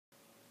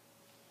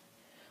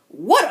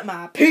What up,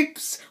 my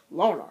peeps?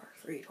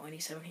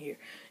 Lordar327 here,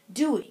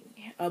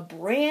 doing a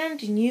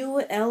brand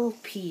new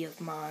LP of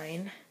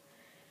mine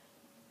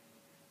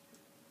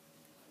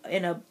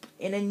in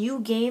a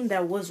new game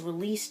that was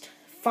released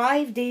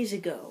 5 days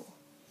ago.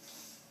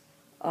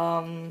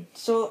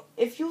 So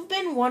if you've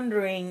been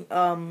wondering,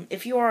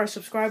 if you are a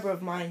subscriber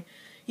of mine,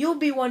 you'll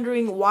be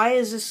wondering, why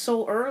is this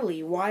so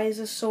early? Why is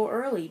this so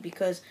early?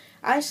 Because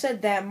I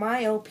said that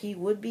my LP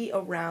would be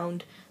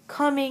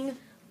coming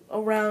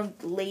around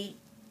late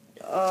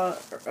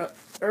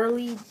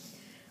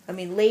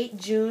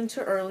June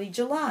to early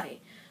July.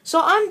 So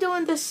I'm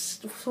doing this,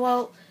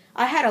 well,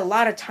 I had a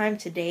lot of time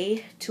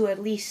today to at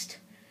least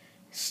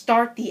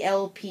start the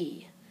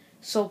LP.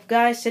 So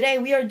guys, today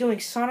we are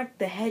doing Sonic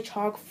the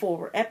Hedgehog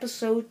 4,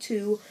 Episode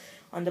 2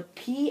 on the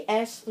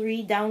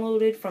PS3,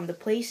 downloaded from the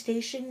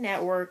PlayStation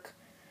Network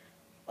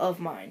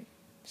of mine.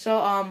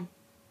 So,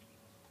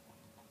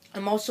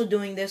 I'm also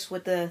doing this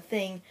with the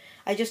thing.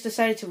 I just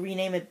decided to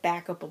rename it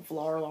Backup of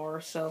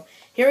Larlar. So,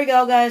 here we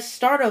go, guys.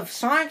 Start of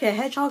Sonic the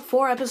Hedgehog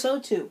 4,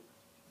 Episode 2.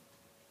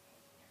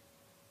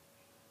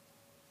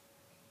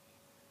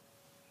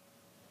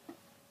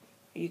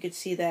 You can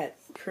see that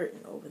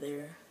curtain over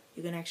there.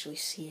 You can actually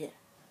see it.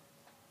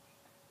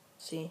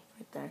 See?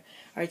 Right there.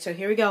 Alright, so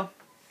here we go.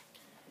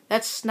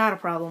 That's not a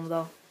problem,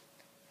 though.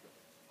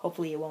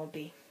 Hopefully it won't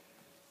be.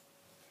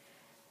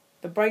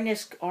 The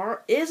brightness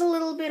is a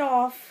little bit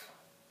off.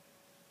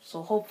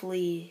 So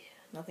hopefully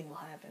nothing will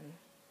happen.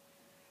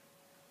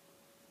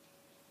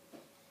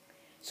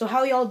 So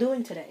how y'all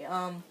doing today?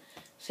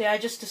 So yeah, I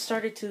just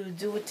started to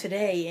do it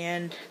today,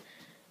 and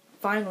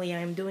finally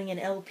I'm doing an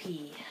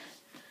LP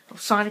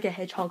of Sonic the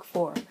Hedgehog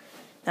 4.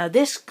 Now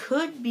this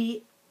could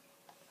be...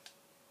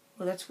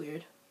 Oh, that's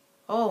weird.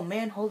 Oh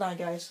man, hold on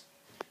guys.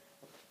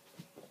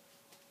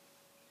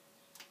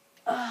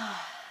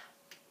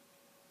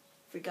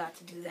 Forgot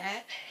to do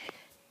that.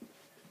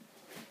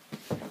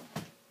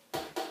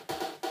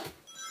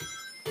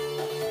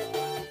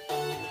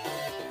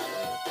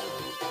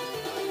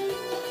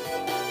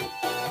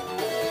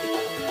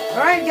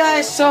 Alright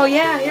guys, so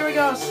yeah, here we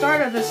go.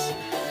 Start of this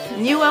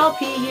new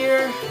LP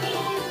here.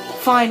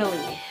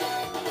 Finally.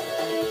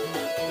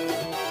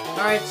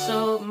 Alright,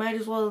 so might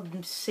as well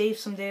save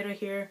some data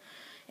here.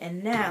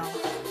 And now,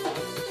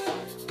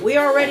 we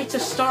are ready to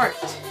start.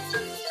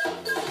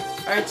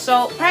 Alright,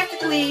 so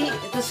practically,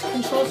 the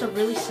controls are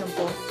really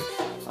simple.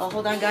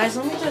 Hold on guys,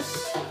 let me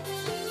just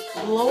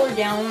lower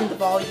down the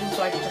volume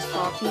so I can just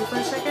talk to you for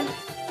a second.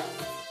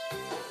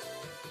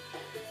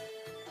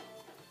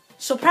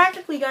 So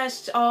practically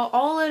guys,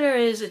 all it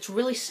is, it's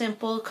really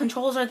simple.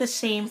 Controls are the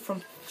same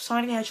from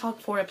Sonic the Hedgehog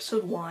 4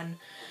 Episode 1.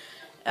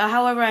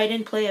 However, I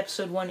didn't play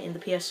Episode 1 in the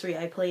PS3,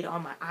 I played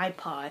on my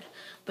iPod.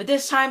 But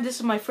this time, this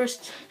time,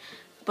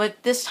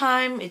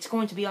 it's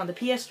going to be on the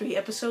PS3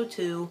 Episode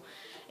 2.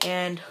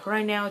 And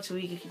right now, it's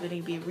going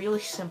to be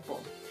really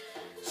simple.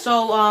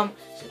 So,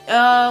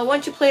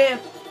 once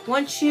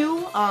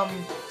you there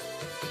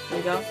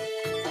you go.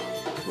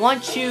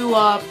 Once you,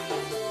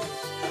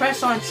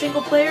 press on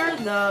single player,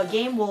 the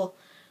game will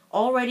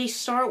already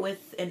start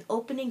with an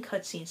opening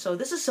cutscene. So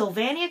this is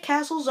Sylvania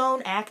Castle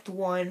Zone Act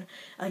 1,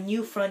 A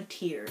New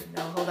Frontier.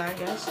 Now hold on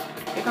guys.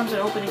 Here comes an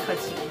opening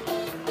cutscene.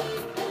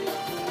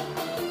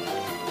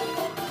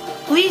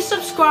 Please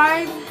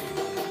subscribe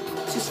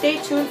to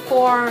stay tuned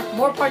for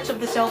more parts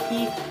of this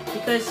LP,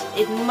 because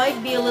it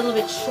might be a little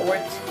bit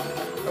short,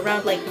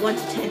 around like 1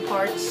 to 10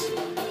 parts.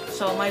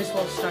 So might as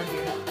well start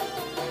here.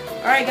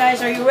 Alright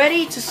guys, are you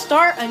ready to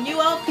start a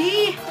new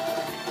LP?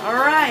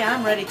 Alright,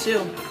 I'm ready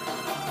too.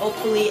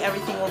 Hopefully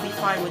everything will be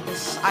fine with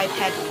this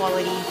iPad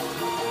quality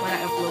when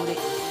I upload it.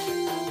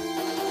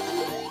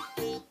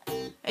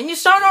 And you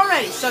start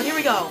already, so here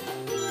we go.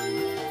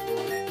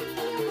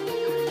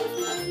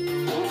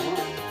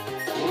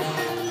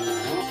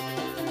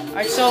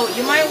 Alright, so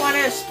you might want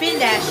to spin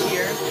dash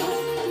here.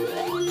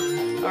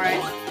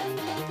 Alright.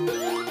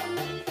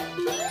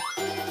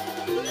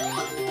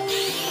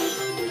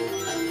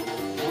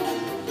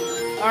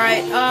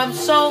 Alright,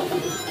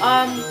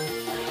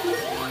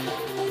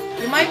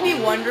 you might be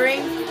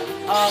wondering,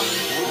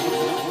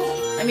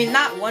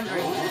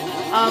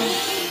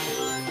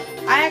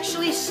 I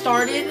actually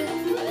started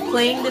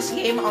playing this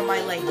game on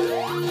my,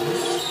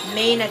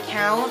 main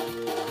account,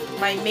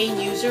 my main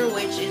user,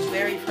 which is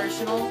very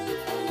personal,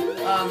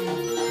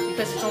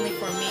 because it's only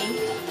for me.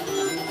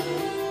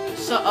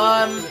 So,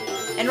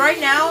 and right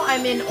now,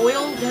 I'm in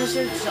Oil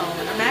Desert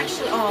Zone. I'm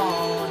actually,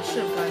 I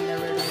should have gotten that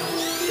rid of.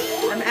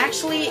 I'm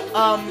actually,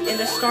 in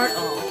the start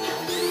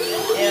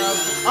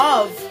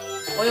of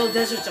Oil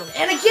Desert Zone.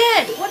 And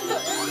again! What the?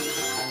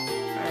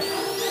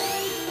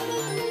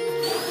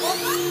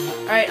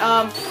 Alright,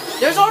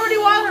 there's already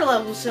water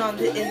levels in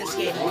this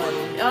game.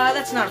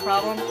 That's not a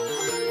problem.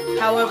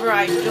 However,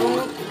 I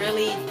don't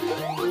really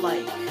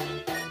like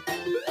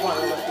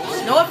water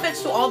levels. No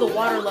offense to all the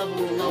water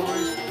level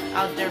lowers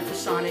out there for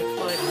Sonic,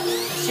 but I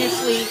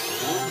seriously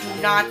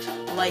do not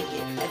like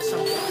it at some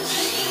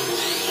points.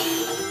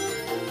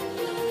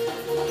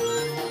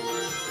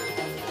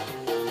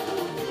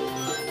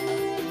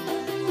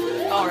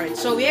 Alright,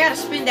 so we gotta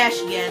spin dash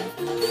again.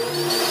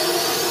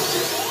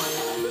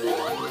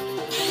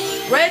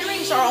 Red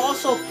rings are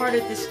also part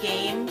of this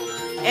game.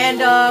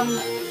 And,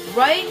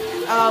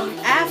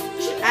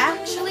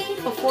 actually,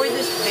 before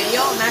this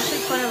video, I'm actually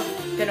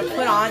gonna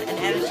put on an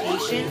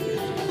annotation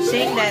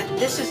saying that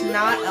this is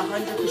not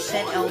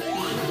 100% LP.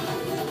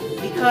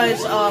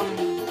 Because,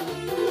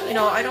 you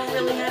know, I don't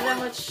really have that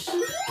much,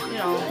 you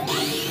know...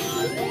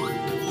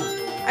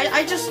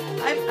 I'm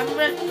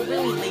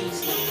really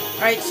lazy.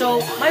 Alright, so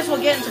might as well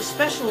get into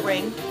special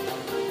ring.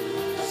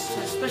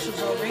 Special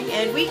zone ring,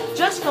 and we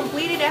just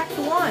completed Act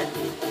 1.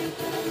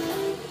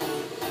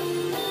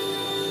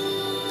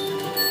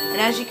 And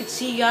as you can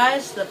see,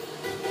 guys, alright,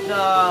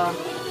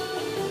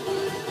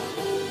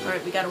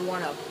 we got a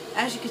 1-up.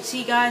 As you can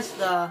see, guys,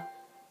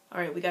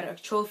 alright, we got a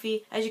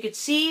trophy. As you can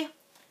see,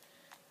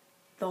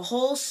 the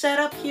whole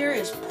setup here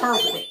is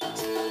perfect.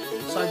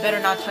 So I better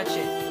not touch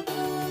it.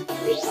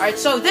 Alright,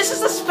 so this is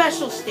the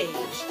special stage.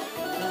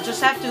 You'll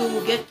just have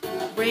to get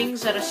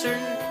rings at a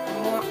certain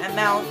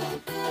amount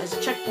as the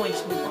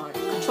checkpoints move on.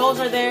 Controls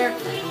are there.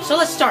 So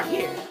let's start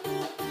here.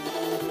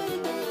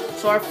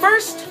 So our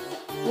first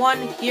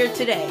one here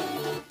today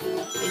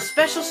is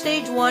Special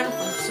Stage 1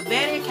 from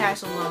Sylvania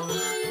Castle Loan.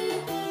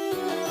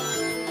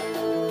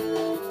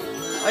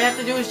 All you have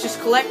to do is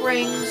just collect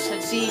rings.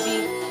 It's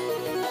easy.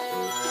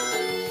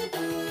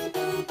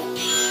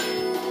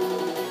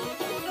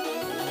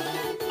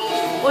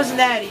 Wasn't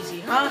that easy,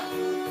 huh?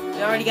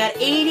 We already got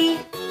 80.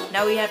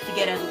 Now we have to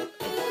get I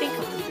think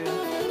 100.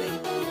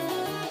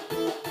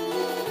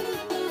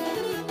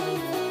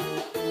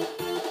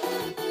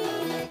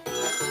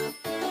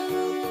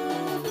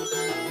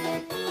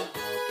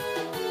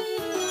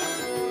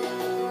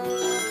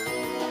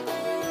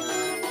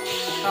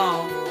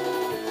 Oh,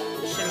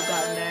 should have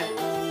gotten that.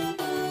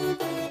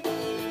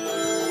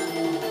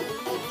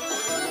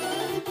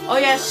 Oh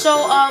yeah,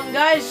 so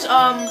guys,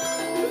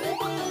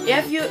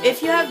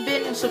 if you have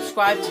been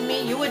subscribed to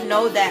me, you would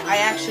know that I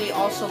actually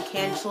also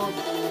canceled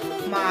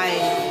my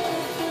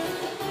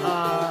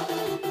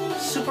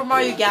Super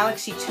Mario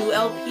Galaxy 2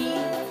 LP.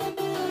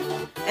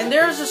 And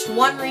there's just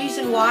one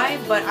reason why,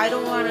 but I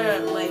don't want to,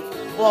 like,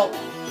 well,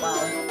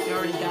 we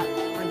already got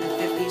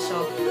 150,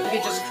 so we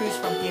could just cruise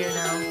from here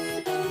now.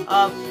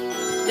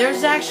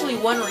 There's actually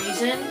one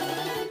reason,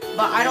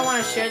 but I don't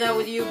want to share that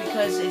with you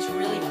because it's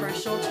really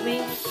personal to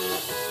me.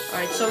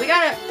 Alright, so we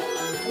gotta,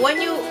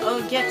 when you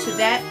get to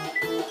that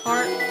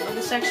part of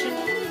the section,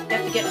 you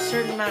have to get a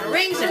certain amount of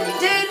rings, and we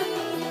did.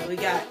 We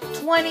got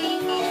 20.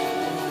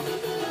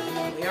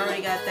 We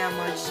already got that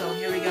much, so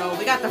here we go.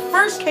 We got the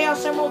first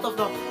Chaos Emerald of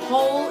the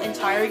whole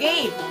entire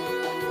game.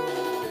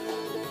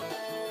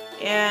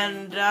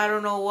 And I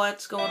don't know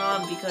what's going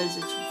on because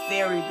it's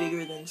very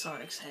bigger than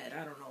Sonic's head.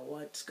 I don't know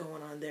what's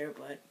going on there,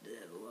 but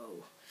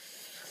whoa.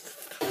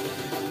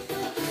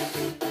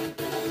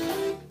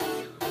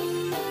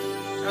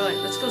 Alright,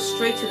 let's go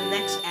straight to the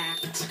next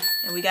act.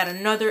 And we got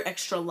another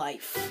extra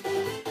life.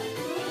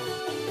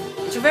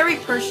 It's a very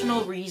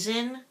personal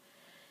reason.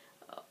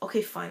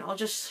 Okay, fine, I'll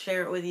just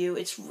share it with you.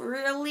 It's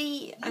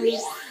really, I mean,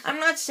 I'm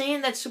not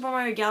saying that Super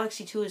Mario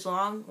Galaxy 2 is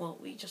long. Well,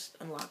 we just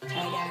unlocked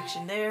tag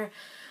action there.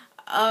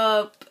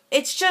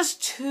 It's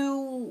just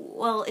too,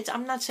 well,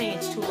 I'm not saying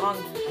it's too long,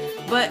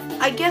 but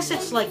I guess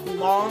it's, like,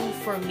 long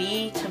for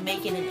me to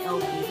make it an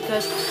LP,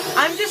 because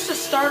I'm just a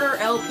starter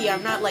LP.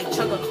 I'm not like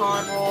Chugga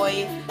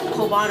Conroy,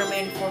 Cobana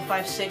Man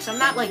 456. I'm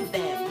not like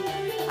them.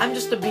 I'm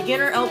just a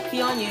beginner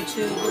LP on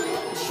YouTube,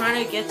 just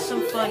trying to get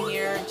some fun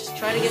here, just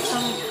try to get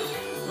some,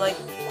 like,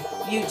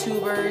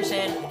 YouTubers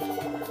and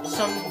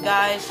some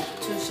guys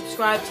to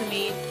subscribe to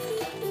me.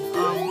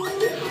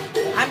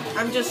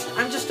 I'm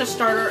just a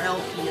starter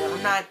LP.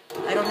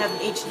 I don't have an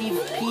HD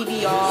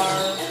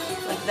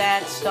PVR, like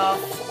that stuff.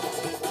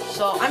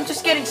 So I'm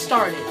just getting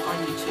started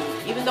on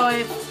YouTube, even though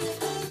I've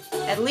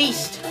at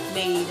least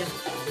made,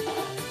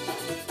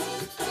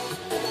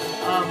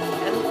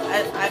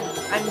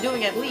 I'm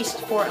doing at least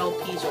 4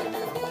 LPs right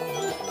now.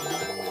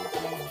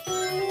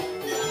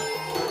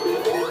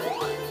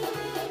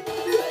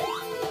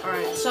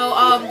 Alright, so,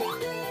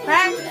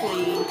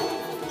 practically,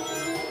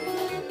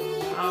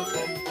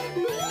 okay.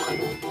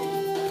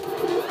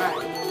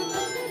 Alright.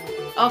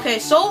 Okay,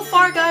 so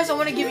far, guys, I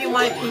want to give you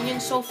my opinion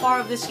so far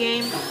of this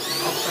game.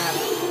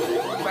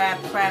 Oh, crap.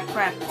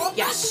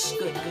 Yes,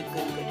 good.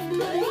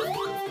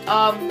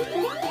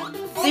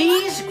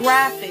 These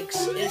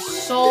graphics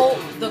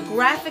the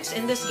graphics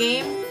in this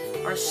game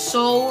are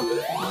so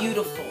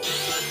beautiful.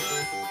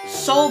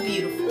 So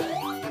beautiful.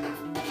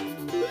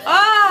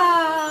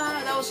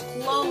 Ah, that was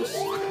close.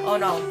 Oh,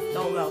 no.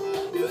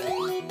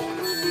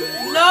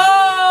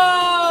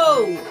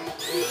 No!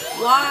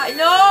 Why?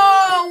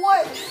 No!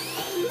 What?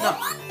 No.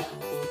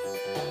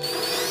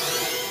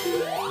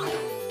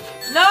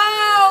 No!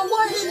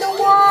 What in the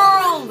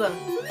world?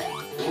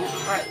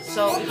 Alright,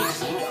 so we can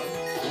see.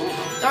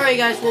 Alright,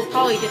 guys, we'll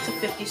probably get to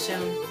 50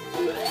 soon.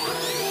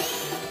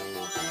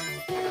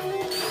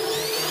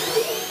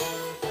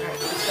 Alright,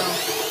 let's go.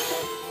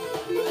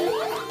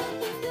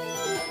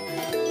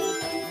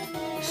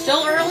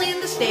 Still early in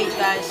the stage,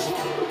 guys.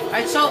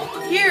 Alright, so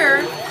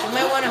here, you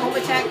might want to home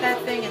attack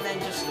that thing and then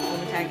just home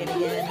attack it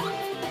again.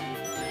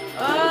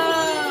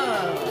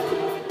 Oh!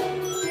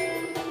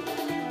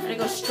 I'm gonna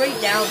go straight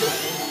down.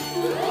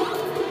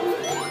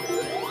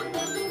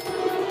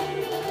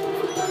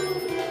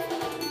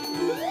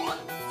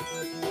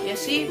 Yeah,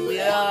 see? We,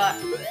 at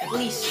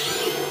least...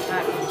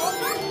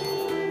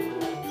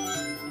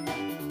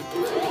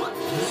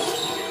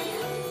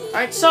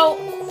 Alright, so...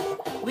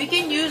 we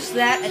can use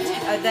that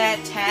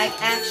that tag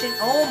action.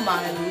 Oh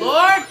my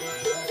lord!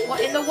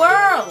 What in the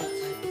world?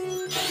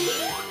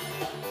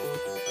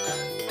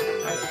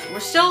 Alright, we're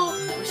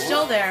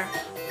still there.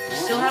 We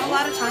still have a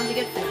lot of time to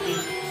get 50.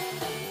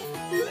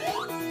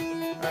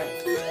 Alright.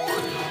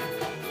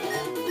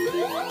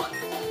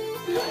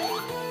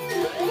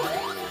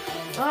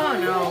 Oh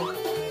no.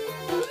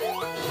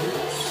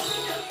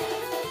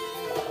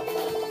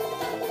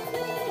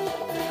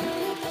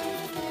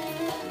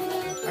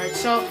 Alright,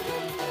 so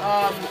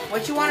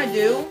what you want to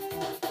do?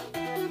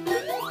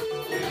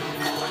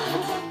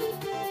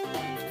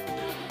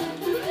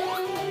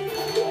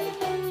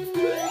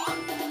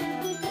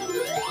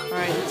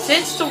 Alright,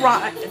 since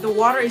the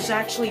water is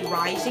actually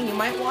rising, you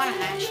might want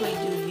to actually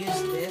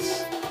use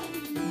this.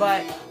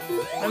 But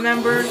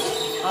remember,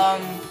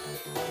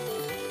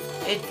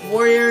 it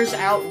warriors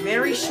out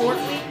very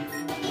shortly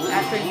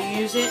after you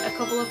use it a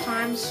couple of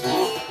times.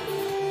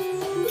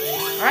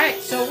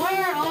 Alright, so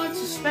we're on to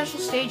special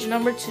stage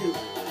number 2.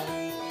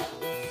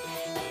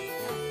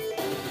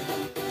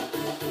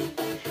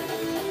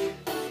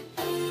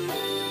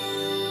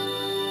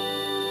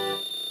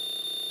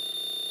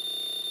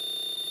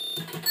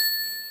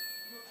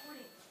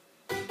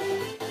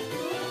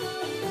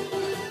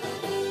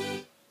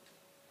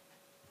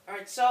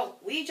 Alright, so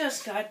we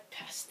just got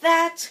past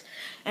that,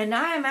 and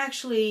I am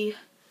actually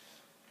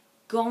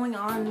going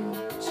on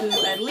to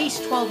at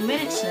least 12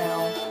 minutes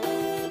now.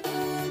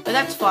 But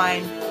that's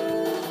fine.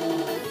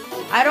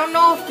 I don't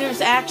know if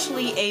there's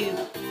actually a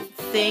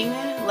thing,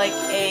 like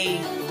a...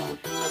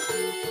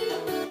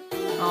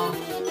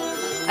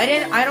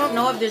 I don't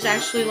know if there's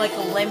actually like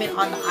a limit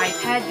on the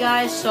iPad,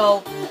 guys,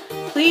 so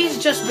please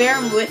just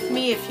bear with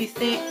me if you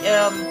think,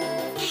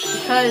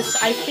 because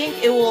I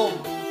think it will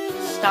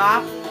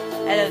stop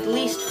at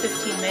least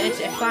 15 minutes.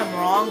 If I'm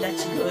wrong,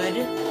 that's good.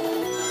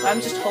 But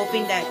I'm just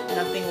hoping that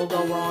nothing will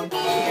go wrong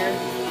here.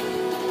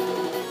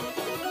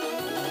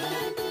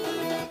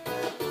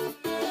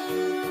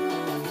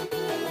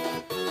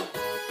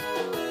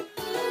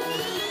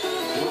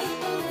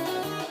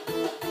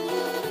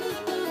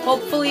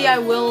 Hopefully I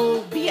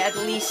will be at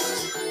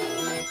least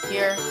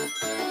here.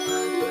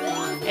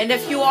 And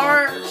if you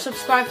are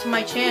subscribed to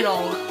my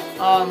channel,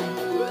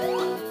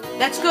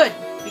 that's good,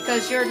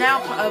 because you're now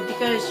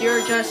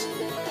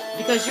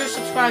because you're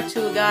subscribed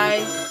to a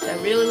guy that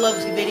really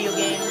loves video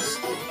games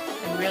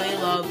and really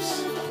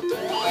loves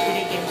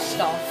video game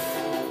stuff.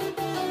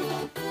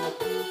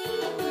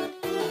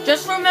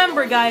 Just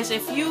remember, guys,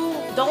 if you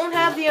don't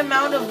have the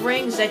amount of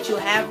rings that you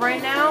have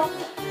right now,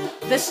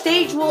 the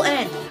stage will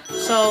end.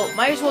 So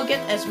might as well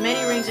get as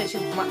many rings as you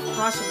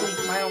possibly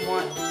might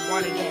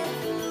want to get.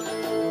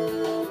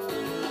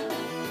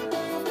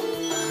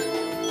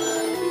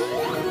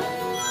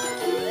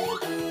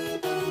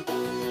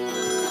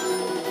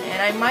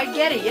 And I might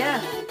get it, yeah.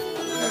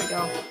 There we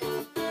go.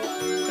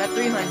 Got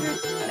 300.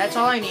 That's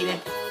all I needed.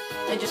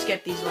 And just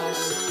get these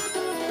last.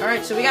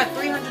 Alright, so we got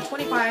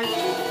 325.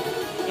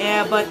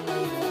 Yeah, but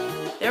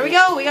there we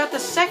go. We got the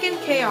second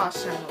Chaos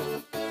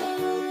Symbol.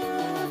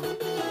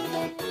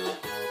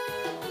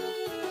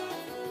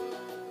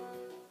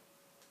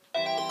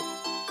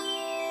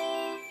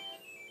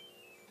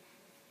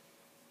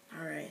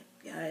 Alright,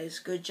 guys.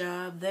 Good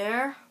job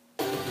there.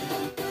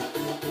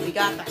 We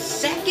got the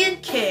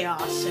second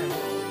Chaos Symbol.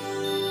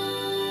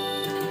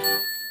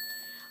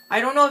 I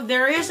don't know if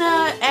there is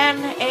I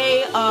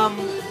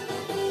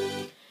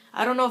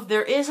don't know if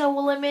there is a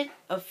limit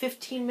of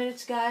 15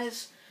 minutes,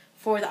 guys,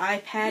 for the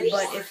iPad,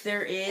 but if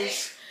there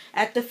is,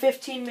 at the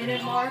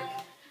 15-minute mark,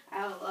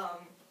 I'll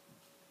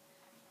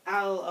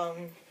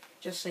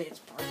just say it's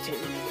part 2.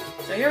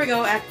 So here we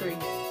go, Act 3.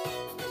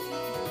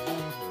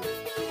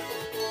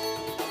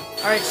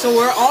 Alright, so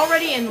we're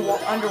already in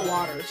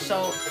underwater,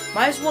 so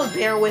might as well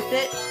bear with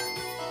it,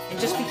 and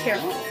just be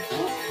careful.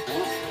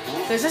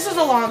 Because this is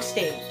a long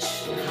stage.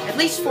 At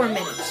least 4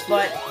 minutes,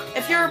 but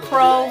if you're a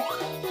pro,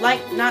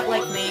 not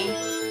like me,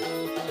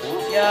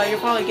 yeah, you're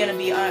probably gonna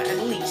be at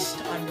least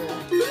under,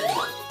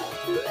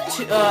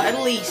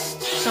 at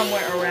least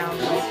somewhere around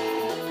like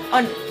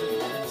under 3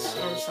 minutes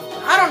or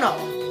something. I don't know,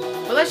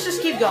 but let's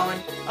just keep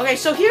going. Okay,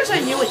 so here's a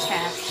new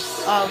attack,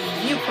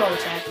 new pro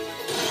attack.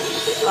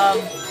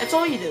 That's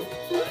all you do.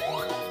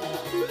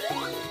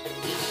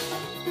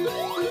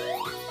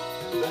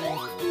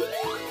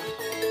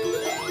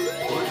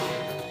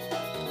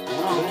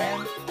 Oh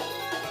man.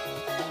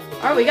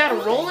 Alright, we got a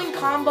rolling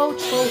combo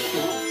trophy.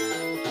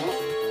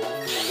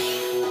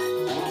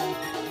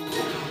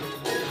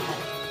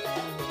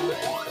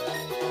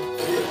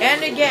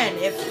 And again,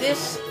 if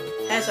this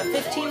has a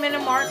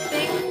 15-minute mark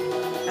thing,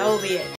 that will be it.